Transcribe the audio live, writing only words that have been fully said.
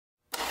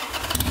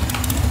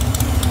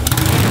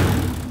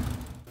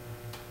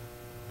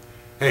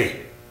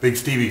Hey, Big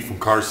Stevie from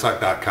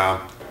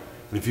carssuck.com,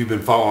 and if you've been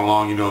following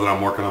along, you know that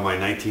I'm working on my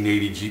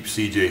 1980 Jeep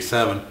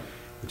CJ7,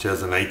 which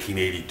has a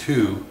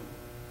 1982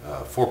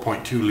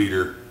 4.2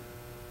 liter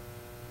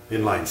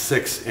inline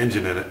 6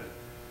 engine in it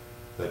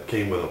that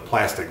came with a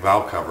plastic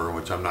valve cover,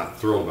 which I'm not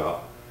thrilled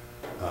about.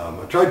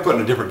 I tried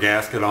putting a different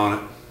gasket on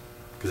it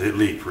because it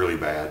leaked really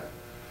bad,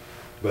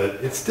 but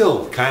it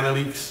still kind of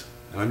leaks,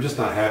 and I'm just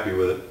not happy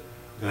with it.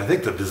 And I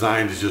think the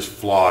design is just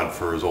flawed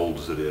for as old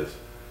as it is.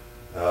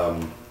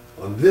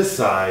 On this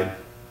side,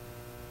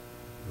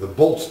 the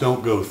bolts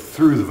don't go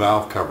through the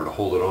valve cover to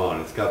hold it on.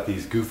 It's got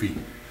these goofy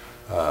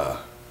kind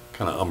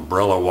of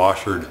umbrella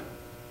washered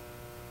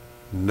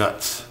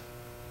nuts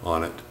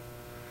on it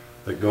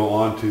that go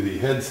onto the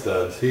head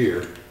studs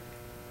here,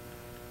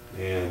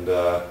 and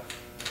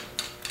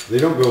they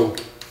don't go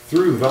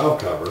through the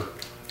valve cover,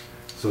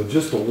 so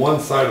just the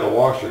one side of the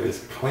washer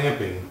is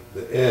clamping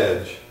the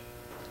edge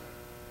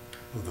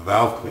of the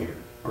valve cleaner,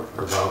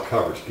 or valve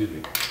cover, excuse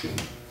me.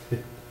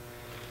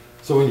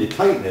 So when you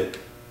tighten it,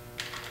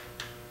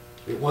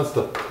 it wants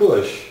to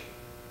push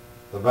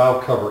the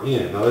valve cover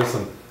in. Now there's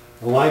some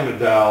alignment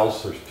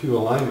dowels, there's 2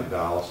 alignment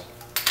dowels.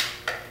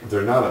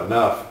 They're not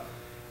enough.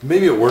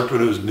 Maybe it worked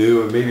when it was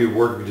new, and maybe it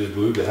worked when you just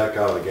glued the heck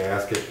out of the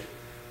gasket.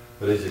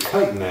 But as you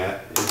tighten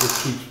that, it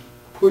just keeps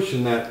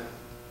pushing that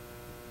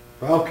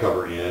valve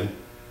cover in,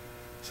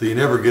 so you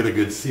never get a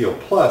good seal.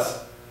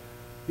 Plus,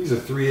 these are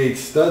 3/8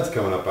 studs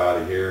coming up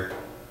out of here,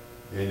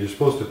 and you're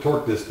supposed to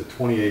torque this to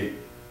 28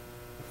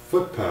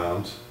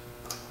 foot-pounds,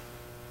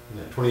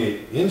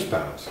 28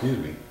 inch-pounds, excuse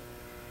me.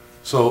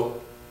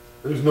 So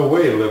there's no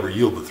way it'll ever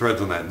yield the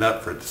threads on that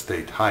nut for it to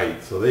stay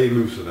tight, so they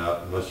loosen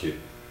up unless you,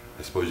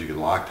 I suppose you can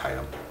Loctite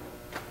them.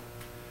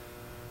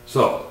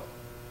 So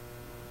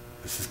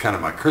this is kind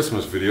of my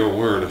Christmas video. I'm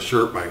wearing a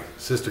shirt my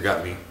sister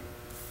got me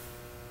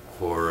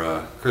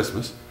for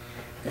Christmas,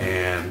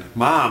 and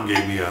Mom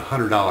gave me a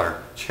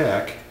 $100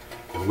 check,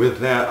 and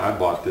with that I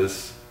bought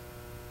this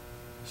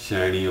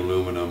shiny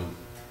aluminum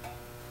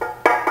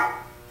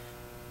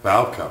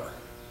valve cover,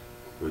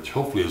 which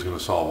hopefully is going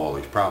to solve all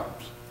these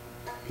problems,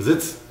 because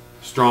it's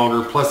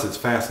stronger, plus it's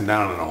fastened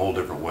down in a whole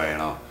different way,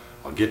 and I'll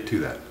get to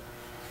that.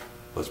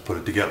 Let's put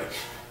it together.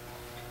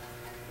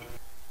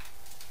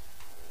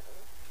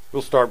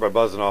 We'll start by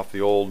buzzing off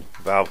the old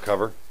valve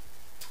cover.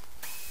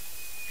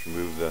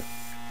 Remove the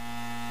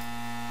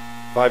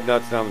 5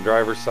 nuts down the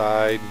driver's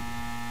side,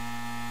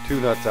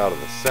 2 nuts out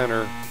of the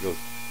center, goes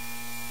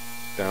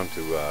down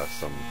to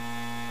some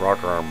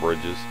rocker arm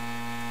bridges,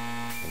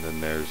 and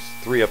then there's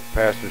 3 up the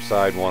passenger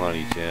side, 1 on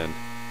each end,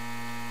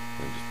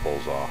 and it just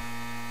pulls off.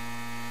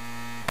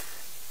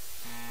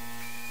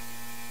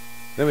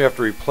 Then we have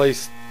to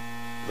replace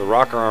the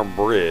rocker arm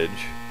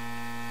bridge,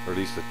 or at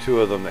least the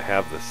 2 of them that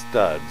have the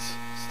studs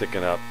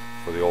sticking up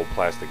for the old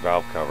plastic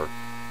valve cover,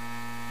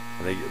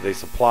 and they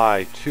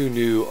supply 2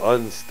 new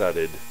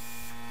unstudded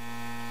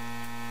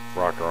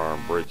rocker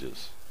arm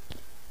bridges.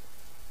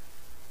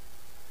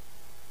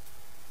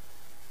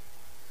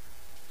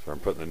 So I'm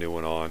putting the new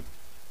one on.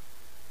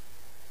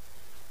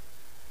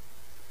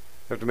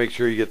 You have to make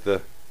sure you get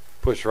the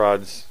push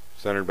rods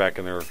centered back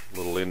in their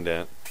little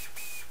indent.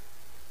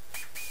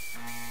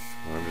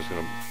 And I'm just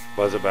going to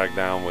buzz it back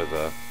down with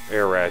a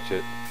air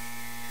ratchet,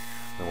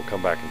 then we'll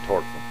come back and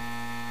torque them.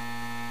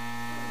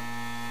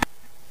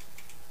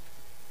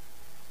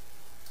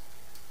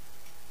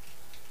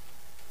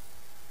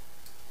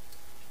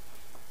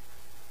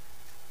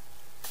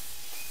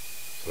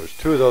 So there's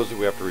 2 of those that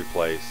we have to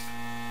replace.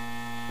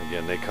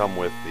 Again, they come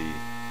with the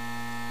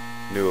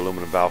new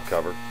aluminum valve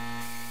cover.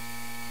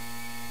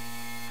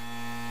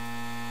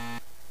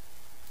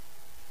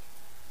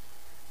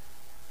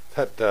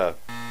 That the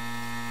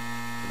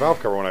valve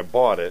cover, when I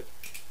bought it,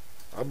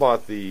 I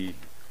bought the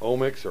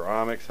Omix or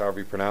Omix, however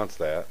you pronounce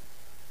that,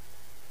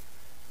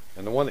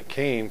 and the one that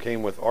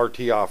came with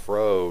RT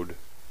Off-Road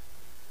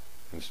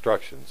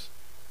instructions,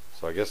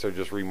 so I guess they're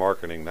just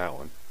remarketing that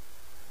one.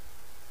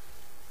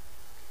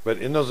 But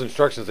in those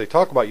instructions they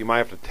talk about you might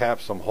have to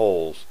tap some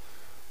holes.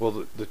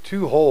 Well, the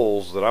 2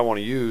 holes that I want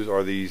to use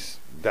are these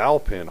dowel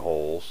pin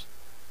holes,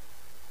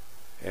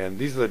 and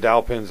these are the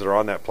dowel pins that are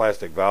on that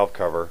plastic valve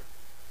cover.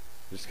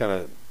 Just kind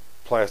of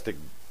plastic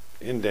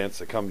indents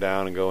that come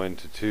down and go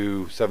into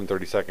 2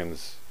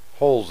 7/32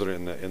 holes that are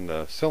in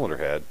the cylinder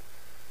head,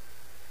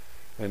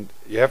 and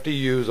you have to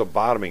use a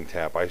bottoming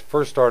tap. I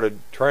first started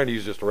trying to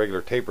use just a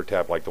regular taper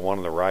tap like the one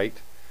on the right,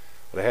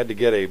 but I had to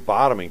get a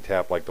bottoming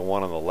tap like the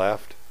one on the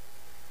left,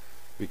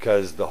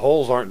 because the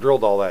holes aren't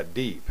drilled all that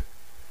deep,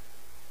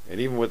 and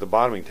even with the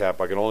bottoming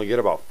tap I can only get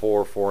about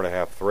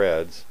 4.5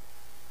 threads.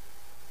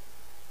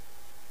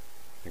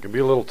 It can be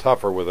a little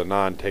tougher with a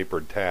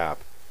non-tapered tap.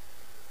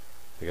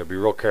 You gotta be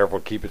real careful,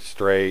 keep it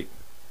straight,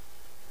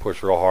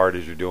 push real hard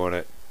as you're doing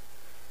it,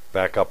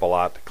 back up a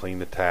lot to clean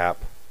the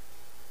tap.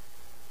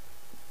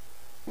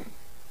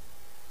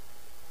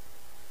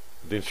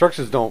 The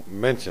instructions don't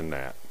mention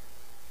that.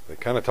 They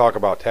kind of talk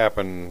about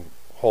tapping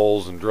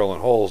holes and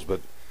drilling holes,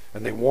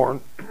 and they warn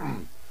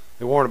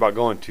they warn about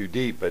going too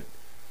deep, but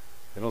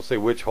they don't say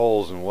which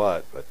holes and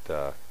what.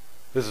 But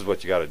this is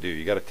what you got to do.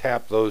 You got to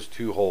tap those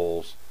two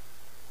holes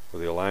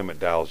where the alignment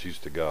dowels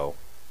used to go.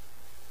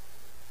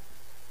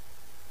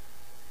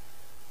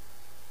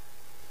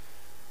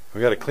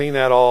 We got to clean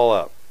that all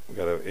up. We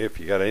got to, if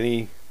you got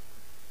any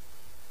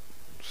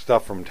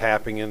stuff from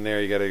tapping in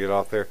there, you got to get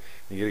off there.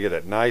 You got to get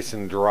it nice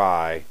and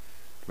dry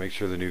to make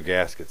sure the new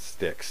gasket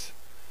sticks.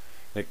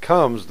 And it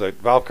comes, the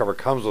valve cover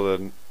comes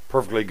with a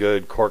perfectly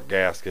good cork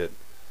gasket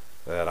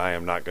that I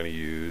am not going to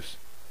use.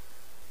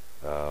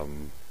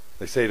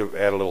 They say to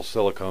add a little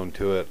silicone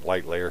to it,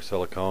 light layer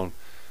silicone,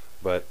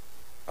 but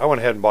I went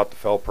ahead and bought the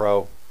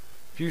Fel-Pro.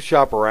 If you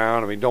shop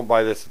around, I mean, don't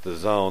buy this at the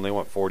Zone. They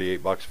want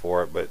 48 bucks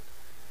for it, but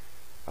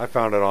I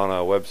found it on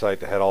a website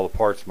that had all the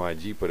parts my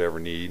Jeep would ever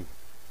need,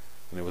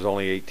 and it was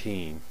only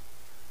 18.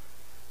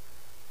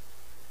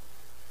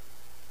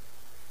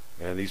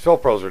 And these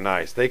Fel-Pros are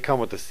nice. They come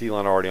with the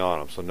sealant already on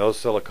them, so no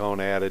silicone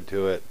added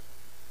to it.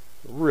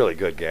 Really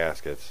good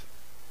gaskets.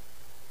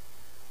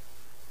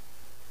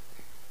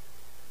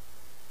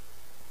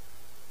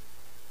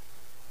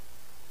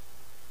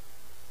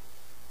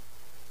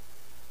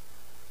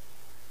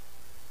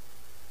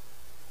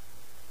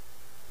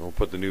 We'll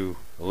put the new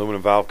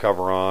aluminum valve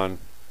cover on,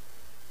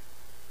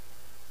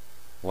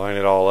 line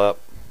it all up,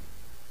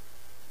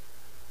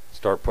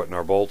 start putting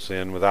our bolts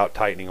in without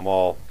tightening them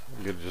all.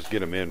 Just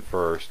get them in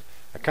first.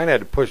 I kind of had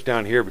to push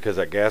down here because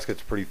that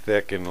gasket's pretty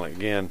thick, and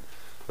again,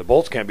 the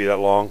bolts can't be that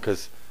long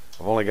because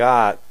I've only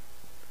got,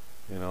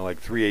 you know,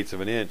 like 3/8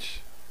 of an inch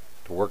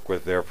to work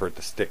with there for it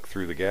to stick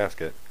through the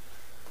gasket.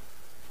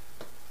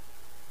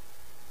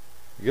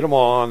 Get them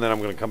all on, then I'm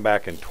going to come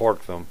back and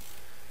torque them.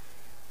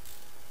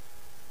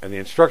 And the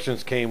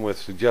instructions came with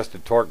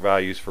suggested torque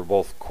values for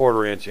both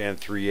 1/4 inch and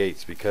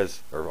 3/8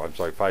 because, or I'm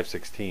sorry,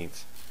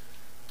 5/16,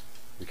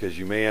 because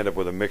you may end up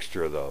with a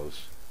mixture of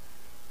those.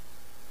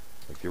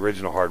 Like the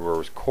original hardware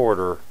was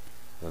 1/4,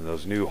 and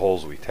those new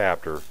holes we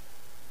tapped are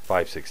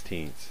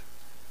 5/16.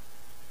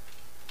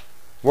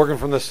 Working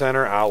from the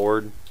center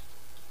outward,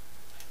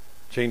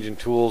 changing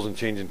tools and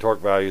changing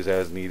torque values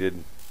as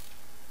needed,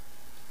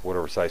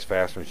 whatever size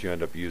fasteners you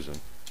end up using.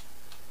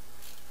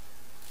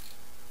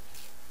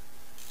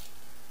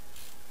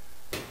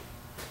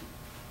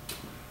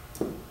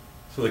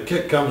 So the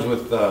kit comes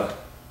with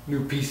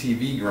new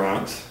PCV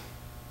grommets.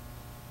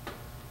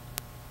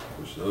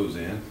 Push those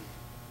in.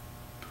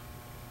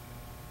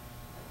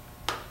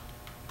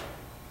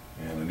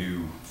 And a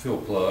new fill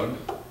plug.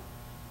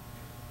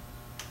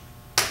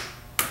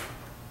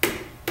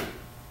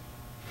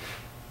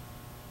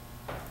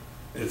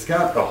 It's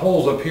got the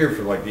holes up here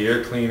for like the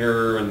air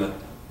cleaner and the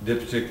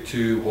dipstick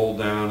tube hold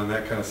down and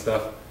that kind of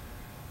stuff.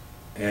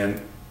 And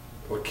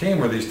what came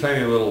were these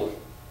tiny little,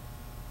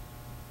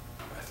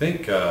 I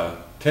think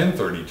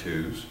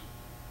 1032s,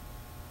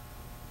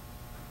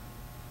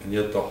 and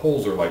yet the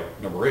holes are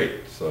like number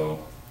 8,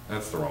 so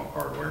that's the wrong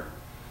hardware.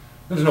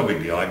 There's no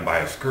big deal, I can buy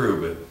a screw,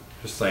 but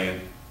just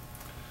saying,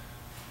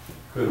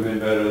 could have been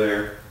better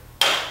there.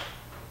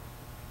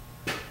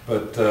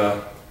 But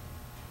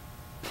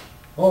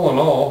all in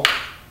all,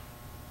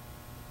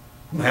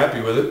 I'm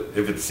happy with it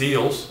if it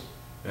seals,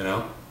 you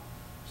know.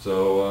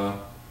 So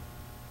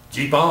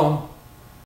Jeep on.